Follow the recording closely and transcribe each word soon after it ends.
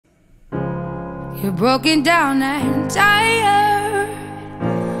You're broken down and tired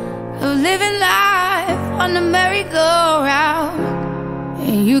of living life on the merry-go-round,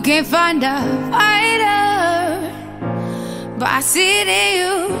 and you can't find a fighter, but I see it in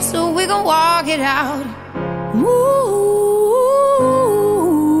you, so we gon' walk it out. Move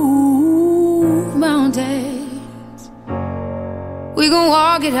mountains, we gon'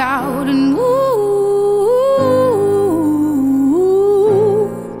 walk it out and move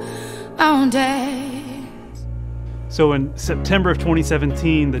mountains. So in September of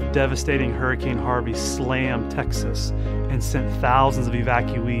 2017, the devastating Hurricane Harvey slammed Texas and sent thousands of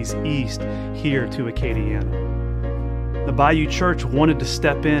evacuees east here to Acadiana. The Bayou Church wanted to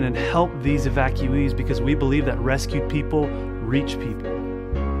step in and help these evacuees because we believe that rescued people reach people.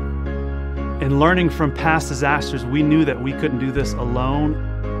 In learning from past disasters, we knew that we couldn't do this alone.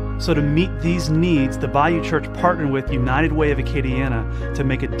 So to meet these needs, the Bayou Church partnered with United Way of Acadiana to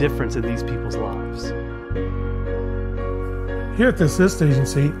make a difference in these people's lives. Here at the Assist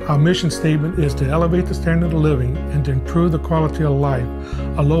Agency, our mission statement is to elevate the standard of living and to improve the quality of life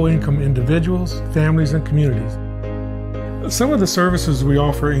of low-income individuals, families, and communities. Some of the services we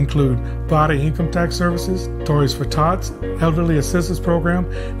offer include VADA income tax services, Toys for Tots, elderly assistance program,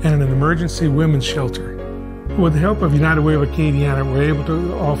 and an emergency women's shelter. With the help of United Way of Acadiana, we're able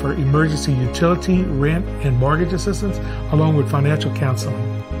to offer emergency utility, rent, and mortgage assistance, along with financial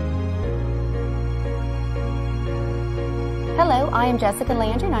counseling. Hello, I am Jessica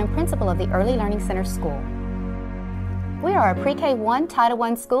Landry, and I'm principal of the Early Learning Center School. We are a Pre-K-1 Title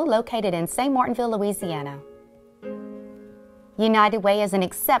I school located in St. Martinville, Louisiana. United Way is an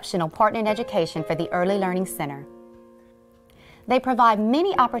exceptional partner in education for the Early Learning Center. They provide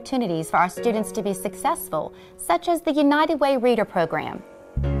many opportunities for our students to be successful, such as the United Way Reader Program.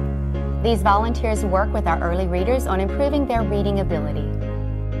 These volunteers work with our early readers on improving their reading ability.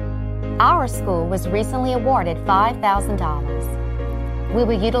 Our school was recently awarded $5,000. We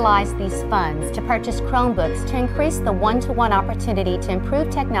will utilize these funds to purchase Chromebooks to increase the one-to-one opportunity to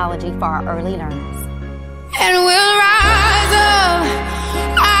improve technology for our early learners. And we'll rise up,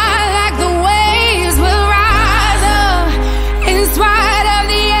 I like the waves, we'll rise up, in spite of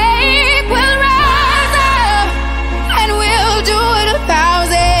the ache, we'll rise up, and we'll do it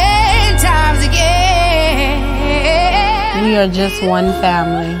 1,000 times again. We are just one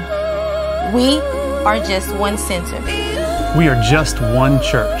family. We are just one center. We are just one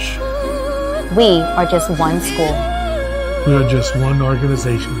church. We are just one school. We are just one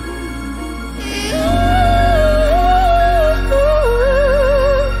organization.